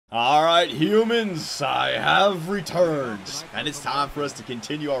Alright, humans, I have returned. And it's time for us to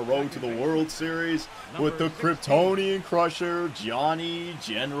continue our road to the World Series with the Kryptonian Crusher, Johnny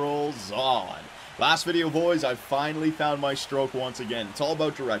General Zod. Last video, boys, I finally found my stroke once again. It's all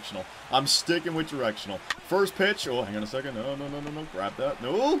about directional. I'm sticking with directional. First pitch. Oh, hang on a second. No. Grab that.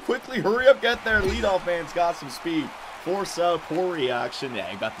 No, quickly, hurry up, get there. Leadoff man's got some speed. Force out, poor reaction. Yeah,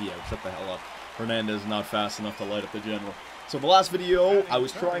 he got the out. Shut the hell up. Hernandez is not fast enough to light up the general. So the last video, I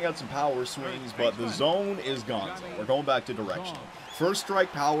was trying out some power swings, but the zone is gone. So we're going back to directional. First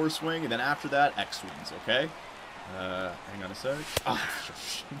strike, power swing, and then after that, X swings, okay? Hang on a sec.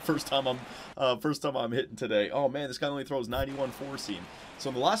 First time I'm hitting today. Oh man, this guy only throws 91 four-seam. So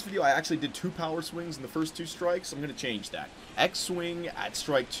in the last video, I actually did 2 power swings in the first 2 strikes. I'm going to change that. X swing at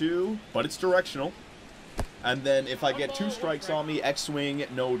strike 2, but it's directional. And then if I get 2 strikes on me, X swing,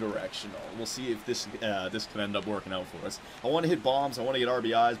 no directional. We'll see if this can end up working out for us. I want to hit bombs, I want to get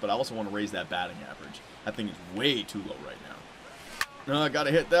RBIs, but I also want to raise that batting average. That thing is way too low right now. No, I gotta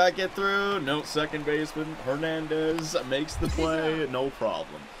hit that, get through. No, second baseman Hernandez makes the play, no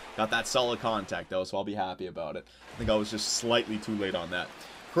problem. Got that solid contact though, so I'll be happy about it. I think I was just slightly too late on that.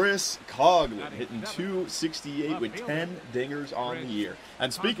 Chris Coughlin hitting .268 with 10 dingers on the year.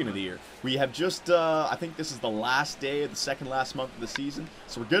 And speaking of the year, we have just, I think this is the last day of the second last month of the season.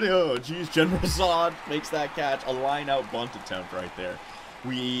 So we're getting, oh geez, General Zod makes that catch, a line-out bunt attempt right there.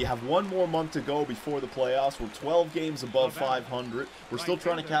 We have 1 more month to go before the playoffs. We're 12 games above 500. We're still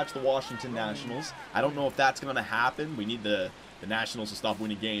trying to catch the Washington Nationals. I don't know if that's going to happen. We need the Nationals to stop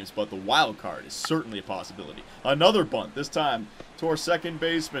winning games, but the wild card is certainly a possibility. Another bunt, this time to our second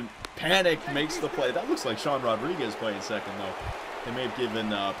baseman. Panic makes the play. That looks like Sean Rodriguez playing second, though. They may have given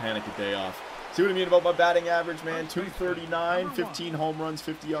Panic a day off. See what I mean about my batting average, man? 239, 15 home runs,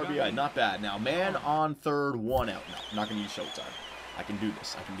 50 RBI. Not bad. Now, man on third, 1 out. No, I'm not going to use Showtime. I can do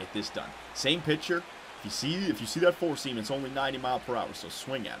this. I can get this done. Same pitcher. If you see that four-seam, it's only 90 miles per hour, so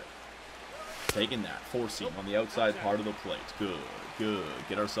swing at it. Taking that four-seam on the outside part of the plate. Good.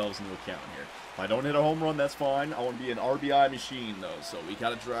 Get ourselves into account here. If I don't hit a home run, that's fine. I want to be an RBI machine, though, so we got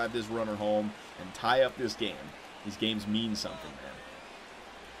to drive this runner home and tie up this game. These games mean something, man.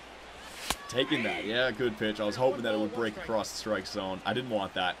 Taking that. Yeah, good pitch. I was hoping that it would break across the strike zone. I didn't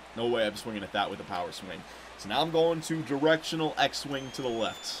want that. No way I'm swinging at that with a power swing. So now I'm going to directional X swing to the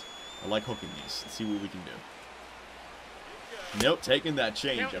left. I like hooking these. Let's see what we can do. Nope, taking that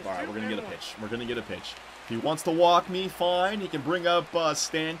changeup. All right, we're going to get a pitch. We're going to get a pitch. If he wants to walk me, fine. He can bring up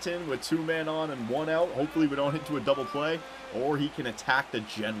Stanton with 2 men on and 1 out. Hopefully we don't hit to a double play. Or he can attack the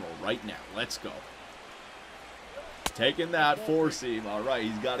general right now. Let's go. Taking that four-seam. All right,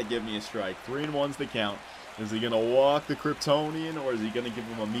 he's got to give me a strike. 3-1's the count. Is he going to walk the Kryptonian, or is he going to give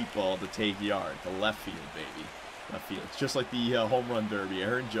him a meatball to take yard? The left field, baby. Left field. It's just like the home run derby.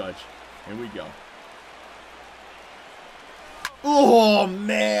 Aaron Judge. Here we go. Oh,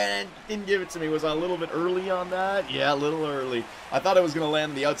 man. Didn't give it to me. Was I a little bit early on that? Yeah, a little early. I thought I was going to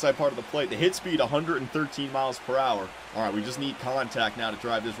land on the outside part of the plate. The hit speed, 113 miles per hour. All right, we just need contact now to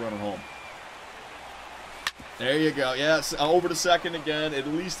drive this runner home. There you go. Yes, over to second again. At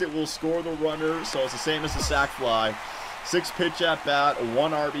least it will score the runner, so it's the same as the sac fly. 6 pitch at bat,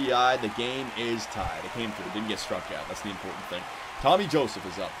 1 RBI. The game is tied. It came through. Didn't get struck out. That's the important thing. Tommy Joseph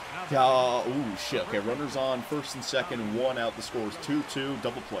is up. Ooh, shit. Okay, runners on first and second, 1 out. The score is 2-2.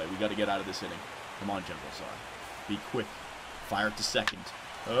 Double play. We got to get out of this inning. Come on, General Zod. Be quick. Fire it to second.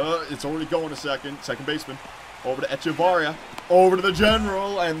 It's already going to second. Second baseman. Over to Echevarria, over to the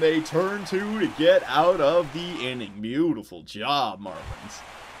general, and they turn 2 to get out of the inning. Beautiful job, Marlins.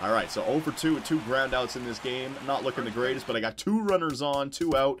 All right, so 0 for 2 with 2 ground outs in this game. Not looking the greatest, but I got 2 runners on,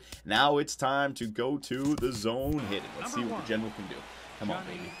 2 out. Now it's time to go to the zone hitting. Let's see what the general can do. Come on,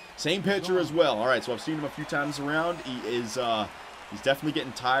 baby. Same pitcher as well. All right, so I've seen him a few times around. He's definitely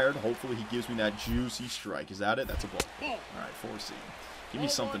getting tired. Hopefully he gives me that juicy strike. Is that it? That's a ball. All right, four-seam. Give me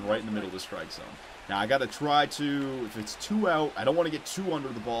something right in the middle of the strike zone. Now, I got to try to, if it's 2 out, I don't want to get 2 under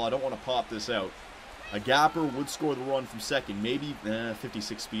the ball. I don't want to pop this out. A gapper would score the run from second. Maybe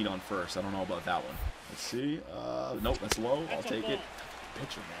 56 speed on first. I don't know about that one. Let's see. Nope, that's low. I'll take it.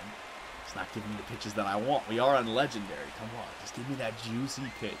 Pitcher, man. It's not giving me the pitches that I want. We are on legendary. Come on. Just give me that juicy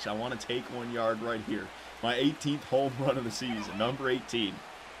pitch. I want to take 1 yard right here. My 18th home run of the season. Number 18.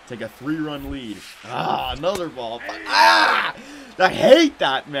 Take a 3-run lead. Another ball. I hate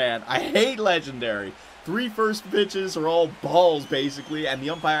that, man. I hate legendary. 3 first pitches are all balls, basically, and the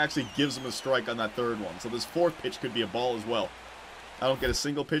umpire actually gives him a strike on that 3rd one. So this 4th pitch could be a ball as well. I don't get a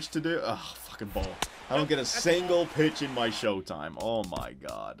single pitch to do. Oh, fucking ball. I don't get a single pitch in my showtime. Oh, my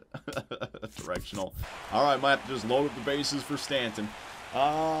God. Directional. All right, might have to just load up the bases for Stanton.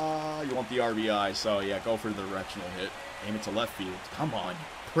 You want the RBI, so yeah, go for the directional hit. Aim it to left field. Come on,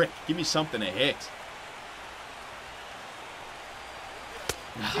 prick. Give me something to hit.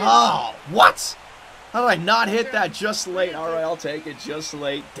 Oh, what? How did I not hit that just late? All right, I'll take it just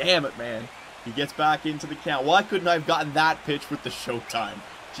late. Damn it, man. He gets back into the count. Why couldn't I have gotten that pitch with the showtime?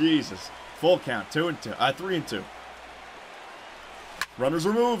 Jesus. Full count. 3-2. Runners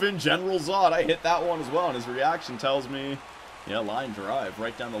are moving. General Zod. I hit that one as well, and his reaction tells me, yeah, line drive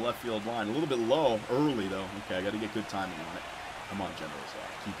right down the left field line. A little bit low early, though. Okay, I got to get good timing on it. Come on, General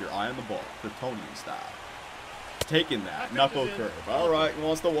Zod. Keep your eye on the ball. Kryptonian style. Taking that. Knuckle curve. All right, he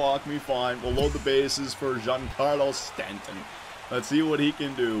wants to walk me. Fine. We'll load the bases for Giancarlo Stanton. Let's see what he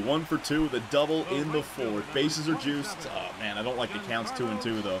can do. 1 for 2 with a double in the fourth. Bases are juiced. Oh, man, I don't like the counts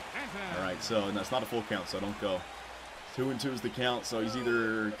 2-2, though. All right, so that's not a full count, so I don't go. 2-2 is the count, so he's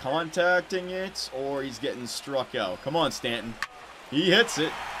either contacting it or he's getting struck out. Come on, Stanton. He hits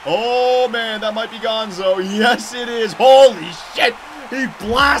it. Oh, man, that might be Gonzo. Yes, it is. Holy shit. He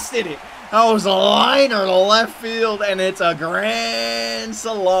blasted it. That was a liner to left field, and it's a grand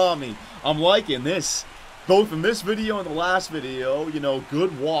salami. I'm liking this. Both in this video and the last video, you know,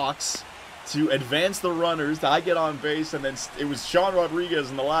 good walks to advance the runners. I get on base, and then it was Sean Rodriguez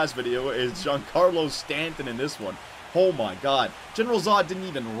in the last video. It's Giancarlo Stanton in this one. Oh my God. General Zod didn't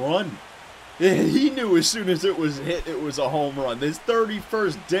even run. He knew as soon as it was hit, it was a home run. This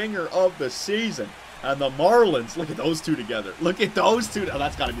 31st dinger of the season. And the Marlins, look at those two together. Look at those two. Oh,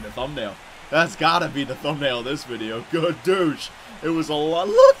 that's got to be the thumbnail. That's got to be the thumbnail of this video. Good douche. It was a lot.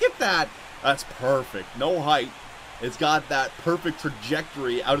 Look at that. That's perfect. No height. It's got that perfect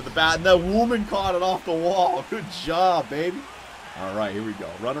trajectory out of the bat. And that woman caught it off the wall. Good job, baby. All right, here we go.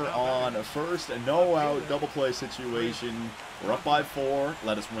 Runner on first, and no out, double play situation. We're up by 4.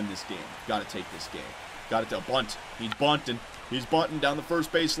 Let us win this game. Got to take this game. Got to bunt. He's bunting. He's bunting down the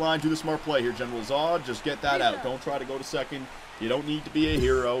first baseline. Do the smart play here, General Zod. Just get that out. Don't try to go to second. You don't need to be a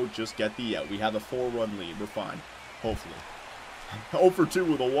hero. Just get the out. We have a 4-run lead. We're fine. Hopefully. 0 for 2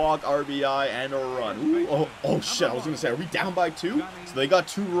 with a walk, RBI, and a run. Ooh, oh, shit. I was going to say, are we down by 2? So they got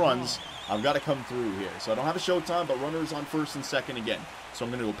 2 runs. I've got to come through here. So I don't have a showtime, but runners on first and second again. So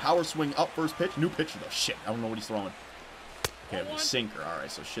I'm going to do a power swing up first pitch. New pitcher, though. Shit. I don't know what he's throwing. Okay, sinker. All right,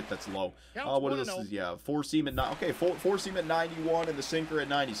 so shit, that's low. What is this? Yeah, 4-seam at 9. Okay, 4-seam at 91 and the sinker at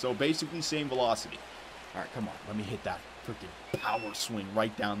 90. So basically same velocity. All right, come on. Let me hit that freaking power swing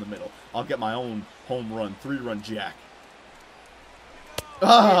right down the middle. I'll get my own home run, 3-run jack.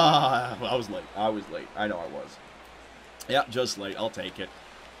 Ah, well, I was late. I know I was. Yeah, just late. I'll take it.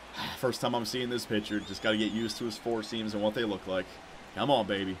 First time I'm seeing this pitcher. Just got to get used to his 4-seams and what they look like. Come on,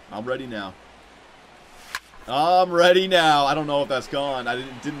 baby. I'm ready now. I'm ready now. I don't know if that's gone. It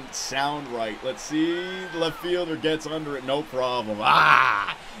didn't sound right. Let's see. The left fielder gets under it. No problem.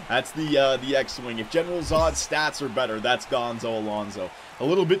 Ah! That's the X-swing. If General Zod's stats are better, that's Gonzo Alonso. A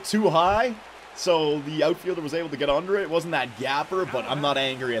little bit too high, so the outfielder was able to get under it. It wasn't that gapper, but I'm not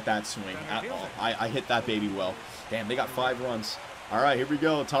angry at that swing at all. I hit that baby well. Damn, they got 5 runs. All right, here we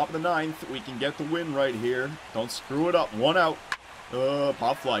go. Top of the 9th. We can get the win right here. Don't screw it up. 1 out.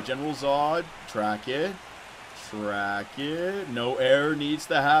 Pop fly. General Zod. Track it. Track it. No error needs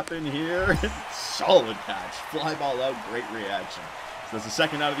to happen here. Solid catch. Fly ball out. Great reaction. So that's the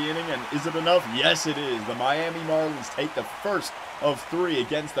second out of the inning, and is it enough? Yes, it is. The Miami Marlins take the first of 3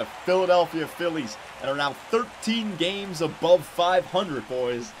 against the Philadelphia Phillies and are now 13 games above 500,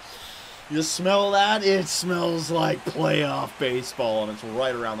 boys. You smell that? It smells like playoff baseball, and it's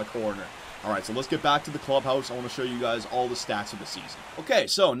right around the corner. All right, so let's get back to the clubhouse. I want to show you guys all the stats of the season. Okay,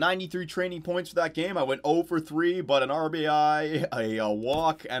 so 93 training points for that game. I went 0 for 3, but an RBI, a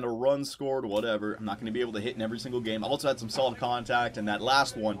walk, and a run scored, whatever. I'm not going to be able to hit in every single game. I also had some solid contact, and that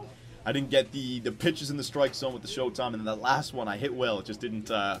last one, I didn't get the pitches in the strike zone with the showtime, and that last one I hit well. It just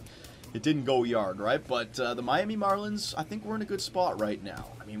didn't go yard, right? But the Miami Marlins, I think we're in a good spot right now.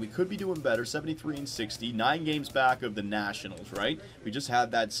 I mean, we could be doing better. 73-60, 9 games back of the Nationals, right? We just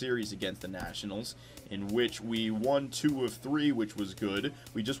had that series against the Nationals, in which we won 2 of 3, which was good.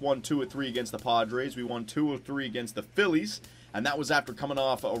 We just won 2 of 3 against the Padres. We won 2 of 3 against the Phillies, and that was after coming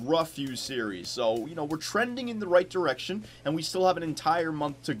off a rough few series. So, you know, we're trending in the right direction, and we still have an entire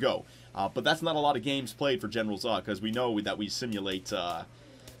month to go. But that's not a lot of games played for General Zod, because we know that we simulate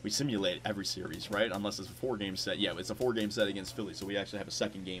every series, right? Unless it's a 4-game set. Yeah, it's a 4-game set against Philly, so we actually have a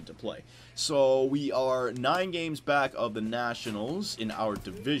second game to play. So we are 9 games back of the Nationals in our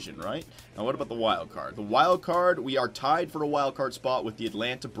division, right? Now, what about the wild card? The wild card, we are tied for a wild card spot with the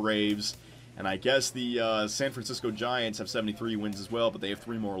Atlanta Braves And I guess the San Francisco Giants have 73 wins as well, but they have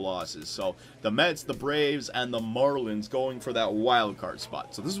 3 more losses. So the Mets, the Braves, and the Marlins going for that wild card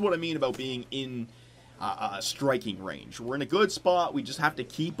spot. So this is what I mean about being in striking range. We're in a good spot. We just have to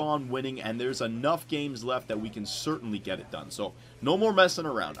keep on winning, and there's enough games left that we can certainly get it done. So no more messing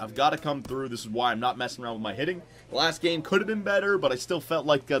around. I've got to come through. This is why I'm not messing around with my hitting. The last game could have been better, but I still felt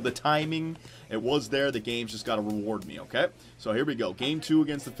like the timing, it was there. The game's just got to reward me, okay? So here we go. Game 2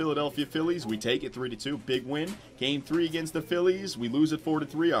 against the Philadelphia Phillies. We take it 3-2. Big win. Game 3 against the Phillies. We lose it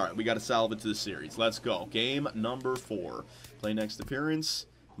 4-3. All right, we got to salvage the series. Let's go. Game number 4. Play next appearance.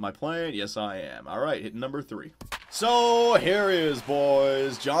 Am I playing? Yes, I am. All right, hitting number 3. So, here he is,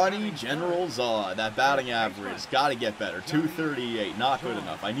 boys. Johnny General Zod. That batting average. Got to get better. 238. Not good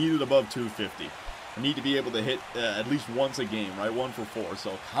enough. I need it above 250. I need to be able to hit at least once a game, right? 1 for 4.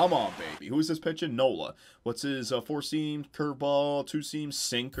 So, come on, baby. Who is this pitching? Nola. What's his 4-seam, curveball, 2-seam,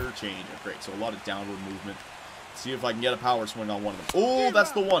 sinker, changeup. Great. So, a lot of downward movement. See if I can get a power swing on one of them. Oh,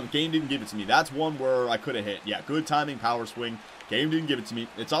 that's the one. Game didn't give it to me. That's one where I could have hit. Yeah, good timing, power swing. Game didn't give it to me.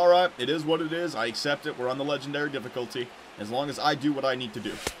 It's all right. It is what it is. I accept it. We're on the legendary difficulty. As long as I do what I need to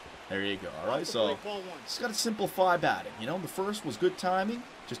do. There you go. All right, so just got to simplify batting. You know, the first was good timing.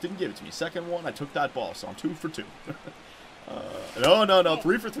 Just didn't give it to me. Second one, I took that ball, so I'm 2 for 2. No.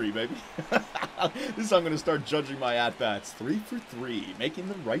 3 for 3, baby. This is how I'm going to start judging my at-bats. 3 for 3. Making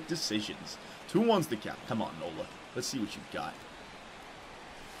the right decisions. 2 ones to count. Come on, Nola. Let's see what you got.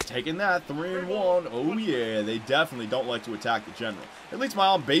 Taking that, 3-1. Oh, yeah. They definitely don't like to attack the general. At least my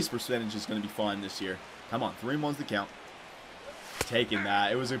on-base percentage is going to be fine this year. Come on, 3-1's the count. Taking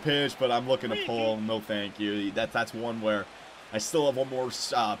that. It was a pitch, but I'm looking to pull. No, thank you. That's one where I still have one more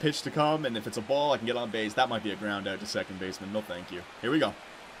pitch to come, and if it's a ball, I can get on base. That might be a ground out to second baseman. No, thank you. Here we go.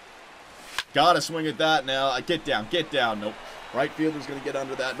 Gotta swing at that now. Get down. Get down. Nope. Right fielder's going to get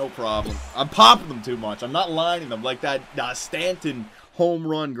under that. No problem. I'm popping them too much. I'm not lining them like that Stanton home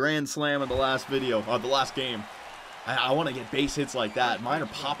run grand slam in the last video, the last game. I want to get base hits like that. Mine are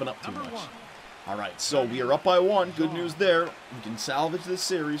popping up too much. All right, so we are up by 1. Good news there. We can salvage this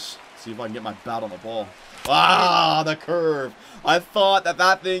series. See if I can get my bat on the ball. Ah, the curve. I thought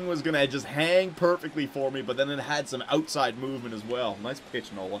that thing was going to just hang perfectly for me, but then it had some outside movement as well. Nice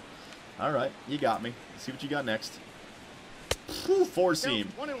pitch, Nola. All right, you got me. Let's see what you got next. 4-seam.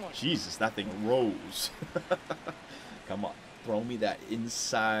 Jesus, that thing rose. Come on. Throw me that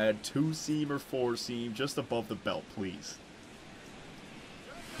inside 2-seam or 4-seam just above the belt, please.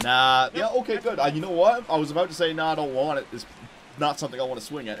 Nah. Yeah, okay, good. You know what? I was about to say, nah, I don't want it. It's not something I want to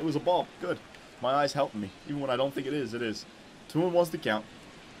swing at. It was a ball. Good. My eye's helping me. Even when I don't think it is, it is. 2-1's the count.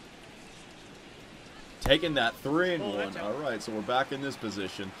 Taking that 3-1. All right, so we're back in this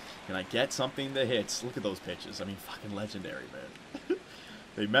position. Can I get something that hits? Look at those pitches. I mean, fucking legendary, man.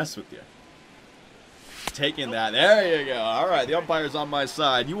 They mess with you. Taking that. There you go. All right, the umpire's on my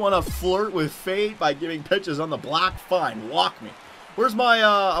side. You want to flirt with fate by giving pitches on the block? Fine. Walk me. Where's my,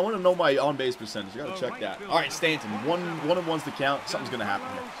 I want to know my on-base percentage. I got to check that. All right, Stanton. 1-1's the count. Something's going to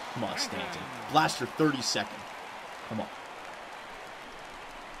happen here. Come on, Stanton. Blast your 32nd. Come on.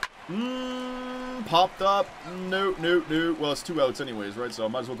 Popped up. Nope. Well, it's 2 outs anyways, right? So I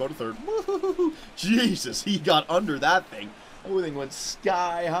might as well go to third. Woo-hoo-hoo-hoo. Jesus, he got under that thing. Everything went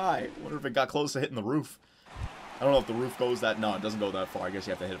sky high. Wonder if it got close to hitting the roof. I don't know if the roof goes that. No, it doesn't go that far. I guess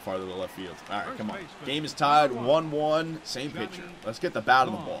you have to hit it farther to the left field. All right, come on. Game is tied. 1-1. Same pitcher. Let's get the bat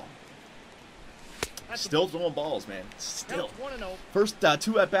on the ball. Still throwing balls, man. Still. First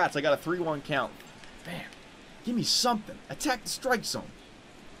 2 at-bats, I got a 3-1 count. Man, give me something. Attack the strike zone.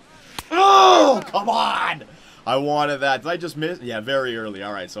 Oh, come on. I wanted that. Did I just miss? Yeah, very early.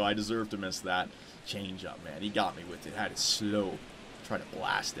 All right, so I deserve to miss that. Change up, man. He got me with it. Had it slow. Try to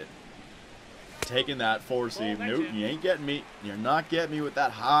blast it. Taking that 4-seam. Nope, you ain't getting me. You're not getting me with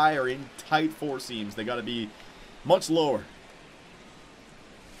that high or in tight 4-seams. They got to be much lower.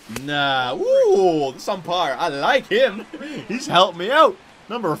 Nah. Ooh, this umpire. I like him. He's helping me out.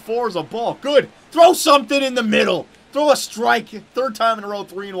 Number 4 is a ball. Good. Throw something in the middle. Throw a strike. 3rd time in a row,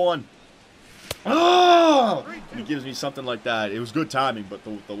 3-1. Oh! And he gives me something like that. It was good timing, but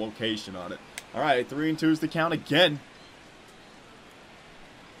the location on it. All right, 3-2 is the count again.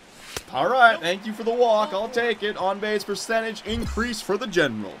 All right, thank you for the walk. I'll take it. On-base percentage increase for the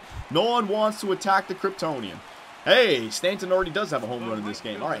general. No one wants to attack the Kryptonian. Hey, Stanton already does have a home run in this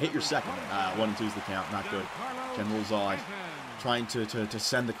game. All right, hit your second. 1-2 is the count. Not good. General Zod trying to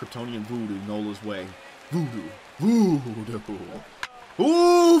send the Kryptonian voodoo Nola's way. Voodoo. Ooh, voodoo.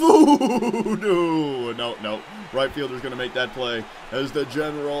 No. Right fielder's going to make that play as the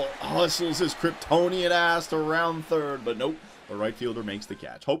general hustles his Kryptonian ass to round 3rd. But nope. The right fielder makes the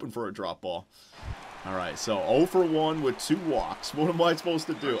catch. Hoping for a drop ball. All right, so 0 for 1 with 2 walks. What am I supposed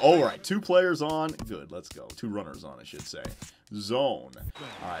to do? All right, 2 players on. Good, let's go. 2 runners on, I should say. Zone.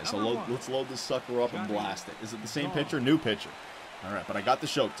 All right, so let's load this sucker up and blast it. Is it the same pitcher? New pitcher. All right, but I got the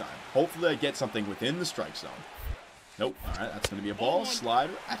showtime. Hopefully I get something within the strike zone. Nope. All right, that's going to be a ball.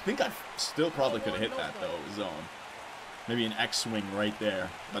 Slider. I think I still probably could have hit that, though, zone. Maybe an X swing right there.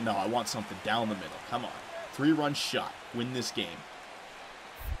 But no, I want something down the middle. Come on. 3-run shot. Win this game.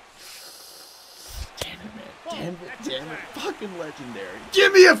 Damn it, man. Damn it, damn it. Fucking legendary.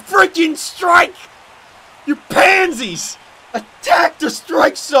 Give me a freaking strike! You pansies! Attack the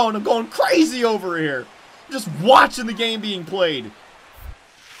strike zone! I'm going crazy over here. I'm just watching the game being played.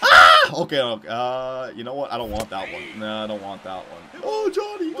 Ah! Okay, you know what? I don't want that one. No, I don't want that one. Oh,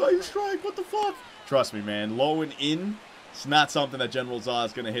 Johnny, you got your strike. What the fuck? Trust me, man. Low and in, it's not something that General Zod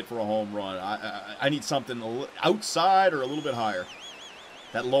is going to hit for a home run. I need something outside or a little bit higher.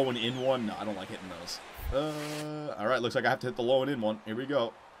 That low and in one, no, I don't like hitting those. All right, looks like I have to hit the low and in one. Here we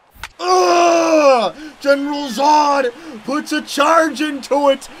go. General Zod puts a charge into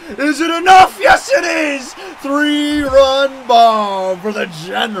it. Is it enough? Yes, it is. 3-run bomb for the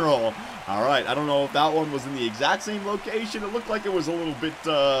General. All right, I don't know if that one was in the exact same location. It looked like it was a little bit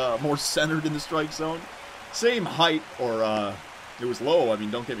more centered in the strike zone. Same height, or it was low. I mean,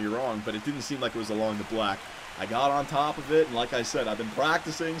 don't get me wrong, but it didn't seem like it was along the black. I got on top of it, and like I said, I've been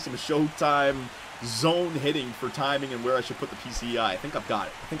practicing some Showtime zone hitting for timing and where I should put the PCI. I think I've got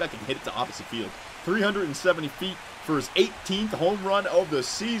it. I think I can hit it to opposite field. 370 feet for his 18th home run of the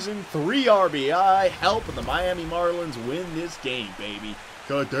season. 3 RBI, helping the Miami Marlins win this game, baby.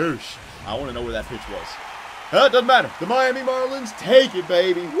 Kadoosh. I want to know where that pitch was. It doesn't matter. The Miami Marlins take it,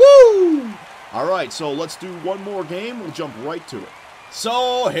 baby. Woo! All right, so let's do one more game. We'll jump right to it.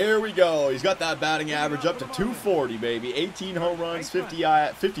 So, here we go. He's got that batting average up to 240, baby. 18 home runs,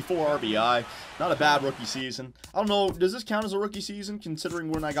 54 RBI. Not a bad rookie season. I don't know, does this count as a rookie season,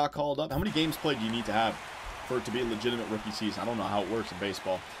 considering when I got called up? How many games played do you need to have for it to be a legitimate rookie season? I don't know how it works in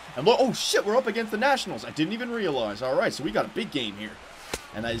baseball. And look, oh shit, we're up against the Nationals. I didn't even realize. All right, so we got a big game here.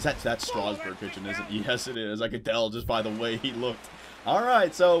 And that's Strasburg pitching, isn't it? Yes, it is. I could tell just by the way he looked. All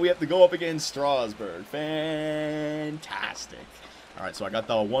right, so we have to go up against Strasburg. Fantastic. All right, so I got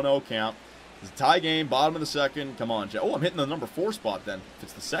the 1-0 count. It's a tie game, bottom of the second. Come on, Jay. Oh, I'm hitting the number 4 spot then. If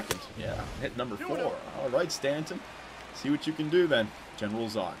it's the second. Yeah, I'm hitting number 4. All right, Stanton. See what you can do then. General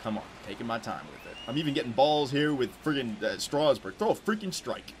Zod. Come on. Taking my time with it. I'm even getting balls here with friggin' Strasburg. Throw a freaking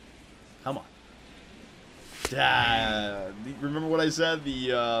strike. Come on. Remember what I said?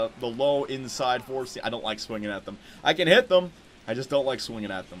 The low inside force. I don't like swinging at them. I can hit them. I just don't like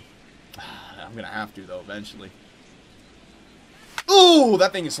swinging at them. I'm going to have to, though, eventually. Ooh,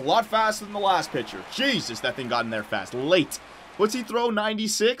 that thing is a lot faster than the last pitcher. Jesus, that thing got in there fast. Late. What's he throw?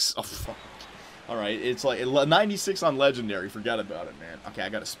 96? Oh, fuck. All right, it's like 96 on Legendary. Forget about it, man. Okay, I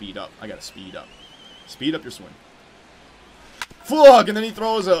got to speed up. Speed up your swing. Fuck, and then he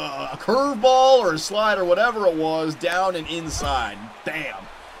throws a curveball or a slide or whatever it was down and inside. Damn.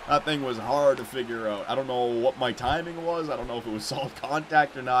 That thing was hard to figure out. I don't know what my timing was. I don't know if it was solid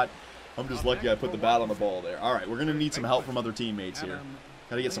contact or not. I'm just lucky I put the bat on the ball there. All right, we're going to need some help from other teammates here.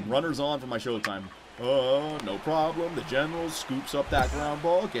 Got to get some runners on for my showtime. Oh, no problem. The General scoops up that ground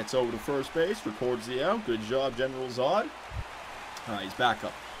ball, gets over to first base, records the out. Good job, General Zod. All right, he's back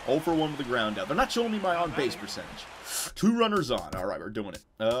up. 0 for 1 with the ground out. They're not showing me my on-base percentage. 2 runners on. All right, we're doing it.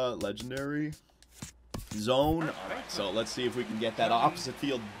 Legendary. Zone. All right, so let's see if we can get that opposite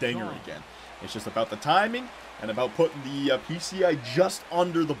field dinger again. It's just about the timing and about putting the PCI just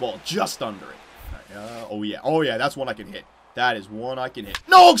under the ball. Just under it. Right, oh, yeah, that's one I can hit. That is one I can hit.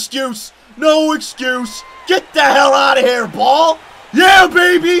 No excuse! No excuse! Get the hell out of here, ball! Yeah,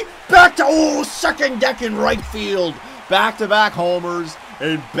 baby! Back to, second deck in right field. Back-to-back homers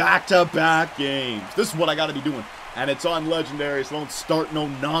and back-to-back games. This is what I got to be doing. And it's on Legendary, so don't start no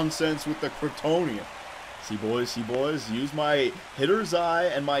nonsense with the Kryptonian. See, boys, use my hitter's eye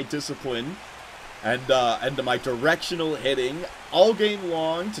and my discipline and my directional hitting all game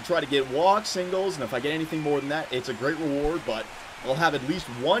long to try to get walks, singles, and if I get anything more than that, it's a great reward, but I'll have at least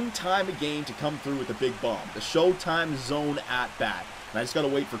one time a game to come through with a big bomb. The Showtime zone at bat. And I just got to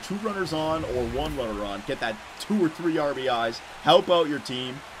wait for 2 runners on or 1 runner on, get that 2 or 3 RBIs, help out your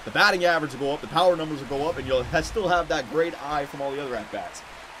team. The batting average will go up, the power numbers will go up, and you'll still have that great eye from all the other at-bats.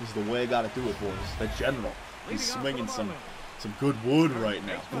 This is the way I got to do it, boys. The General. He's swinging some good wood right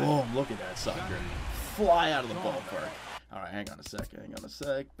now. Boom, look at that sucker. Fly out of the ballpark. All right, hang on a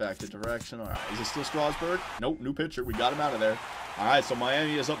sec. Back to direction. All right, is it still Strasburg? Nope, new pitcher. We got him out of there. All right, so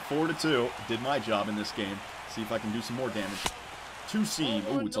Miami is up 4-2. Did my job in this game. See if I can do some more damage. Two seam.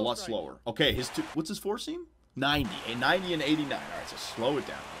 Ooh, it's a lot slower. Okay, what's his four seam? 90. A 90 and 89. All right, so slow it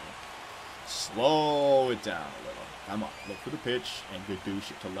down a little. Slow it down a little. Come on. Look for the pitch and good douche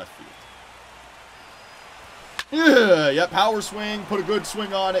it to left field. Yeah, power swing. Put a good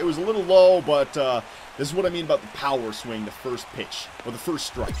swing on it. It was a little low, but this is what I mean about the power swing, the first pitch, or the first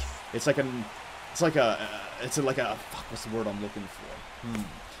strike. It's like a, fuck, what's the word I'm looking for?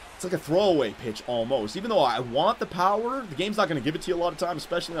 It's like a throwaway pitch almost. Even though I want the power, the game's not going to give it to you a lot of time,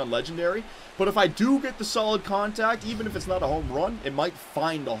 especially on Legendary. But if I do get the solid contact, even if it's not a home run, it might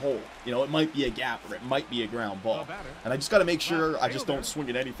find a hole. You know, it might be a gap or it might be a ground ball. And I just got to make sure I just don't swing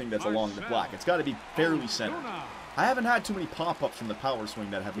at anything that's along the black. It's got to be fairly centered. I haven't had too many pop-ups from the power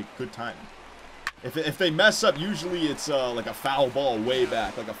swing that have me good timing. If they mess up, usually it's like a foul ball way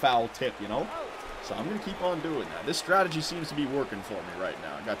back, like a foul tip, you know? So I'm going to keep on doing that. This strategy seems to be working for me right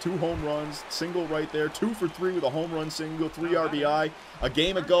now. I got 2 home runs, single right there, 2 for 3 with a home run single, 3 RBI. A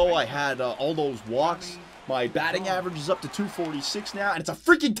game ago, I had all those walks. My batting average is up to 246 now, and it's a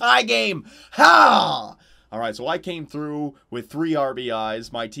freaking tie game. Ha! All right, so I came through with 3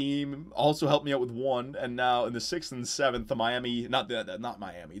 RBIs. My team also helped me out with 1, and now in the 6th and 7th,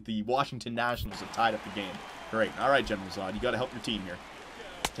 the Washington Nationals have tied up the game. Great. All right, General Zod, you got to help your team here.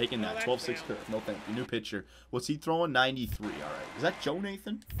 Taking that 12-6 curve. No thank you. New pitcher. What's he throwing? 93. All right. Is that Joe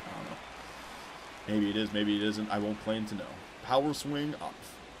Nathan? I don't know. Maybe it is. Maybe it isn't. I won't claim to know. Power swing up.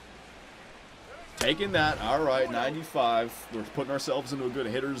 Taking that. All right. 95. We're putting ourselves into a good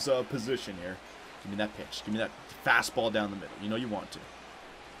hitter's position here. Give me that pitch. Give me that fastball down the middle. You know you want to.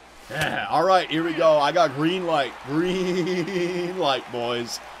 Yeah. All right. Here we go. I got green light. Green light,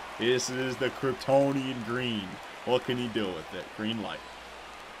 boys. This is the Kryptonian green. What can you do with it? Green light.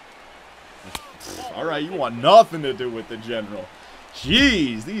 All right, you want nothing to do with the General.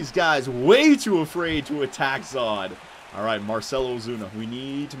 Jeez, these guys way too afraid to attack Zod. All right, Marcelo Ozuna, we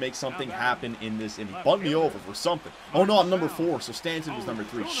need to make something happen in this inning. Bunt me over for something. Oh, no, I'm number 4, so Stanton was number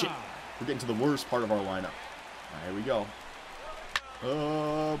 3. Shit, we're getting to the worst part of our lineup. All right, here we go.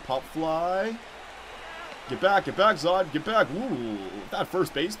 Pop fly. Get back, Zod, get back. Ooh, that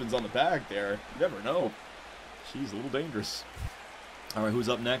first baseman's on the bag there. You never know. She's a little dangerous. All right, who's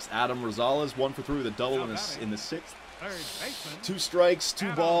up next? Adam Rosales, 1 for 3 with a double in the 6th. 2 strikes,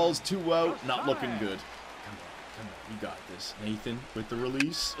 2 balls, 2 out. Not looking good. Come on, you got this. Nathan with the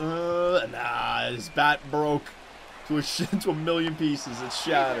release. Nah, his bat broke to a million pieces. It's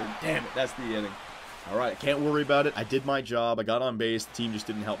shattered. Damn it, that's the inning. All right, can't worry about it. I did my job. I got on base. The team just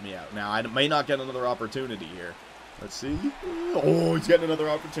didn't help me out. Now, I may not get another opportunity here. Let's see. Oh, he's getting another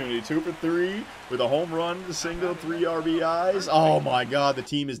opportunity. 2 for 3 with a home run, a single, 3 RBIs. Oh, my God. The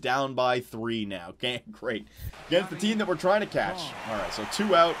team is down by 3 now. Okay, great. Against the team that we're trying to catch. All right, so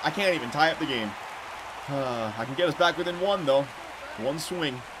 2 out. I can't even tie up the game. I can get us back within 1, though. 1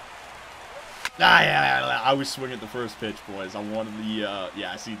 swing. I was swinging at the first pitch, boys. I wanted the,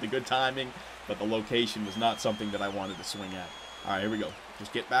 I see the good timing, but the location was not something that I wanted to swing at. All right, here we go.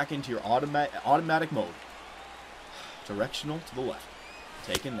 Just get back into your automatic mode. Directional to the left.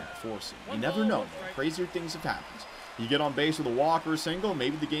 Taking that 4-seam. You never know, man. Crazier things have happened. You get on base with a walk or a single,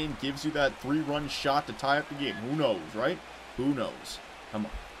 maybe the game gives you that 3-run shot to tie up the game. Who knows, right? Who knows? Come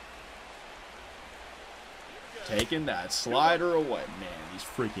on. Taking that slider away. Man, these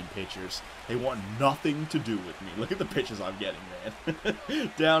freaking pitchers. They want nothing to do with me. Look at the pitches I'm getting,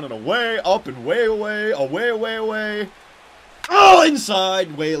 man. Down and away, up and way away, away. Oh,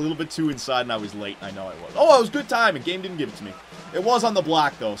 inside. Way a little bit too inside, and I was late. I know I was. Oh, it was good timing. Game didn't give it to me. It was on the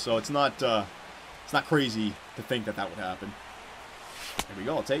black, though, so it's not crazy to think that would happen. Here we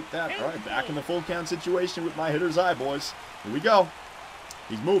go. I'll take that. All right, back in the full count situation with my hitter's eye, boys. Here we go.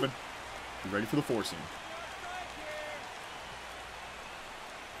 He's moving. He's ready for the 4-seam.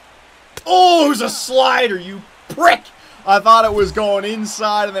 Oh, it was a slider, you prick! I thought it was going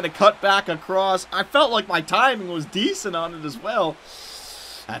inside and then it cut back across. I felt like my timing was decent on it as well.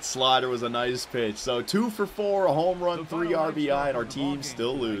 That slider was a nice pitch. So 2 for 4, a home run, 3 RBI, and our team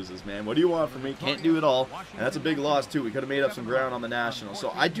still loses, man. What do you want from me? Can't do it all. And that's a big loss, too. We could have made up some ground on the Nationals.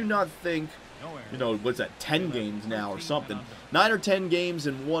 So I do not think, you know, what's that, 10 games now or something. 9 or 10 games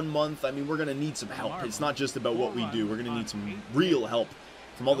in 1 month. I mean, we're going to need some help. It's not just about what we do. We're going to need some real help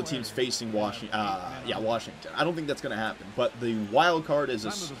from all the teams facing Washington. I don't think that's going to happen, but the wild card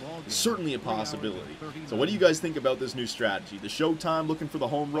is certainly a possibility. So what do you guys think about this new strategy? The Showtime looking for the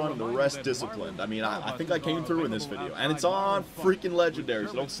home run and the rest disciplined. I mean, I think I came through in this video, and it's on freaking Legendary,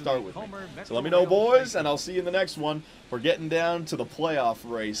 so don't start with me. So let me know, boys, and I'll see you in the next one. We're getting down to the playoff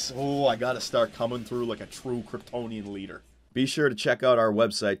race. Oh, I got to start coming through like a true Kryptonian leader. Be sure to check out our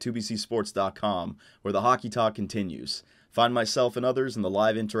website, 2bcsports.com, where the hockey talk continues. Find myself and others in the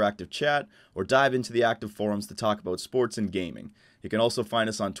live interactive chat, or dive into the active forums to talk about sports and gaming. You can also find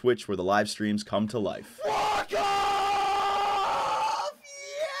us on Twitch, where the live streams come to life.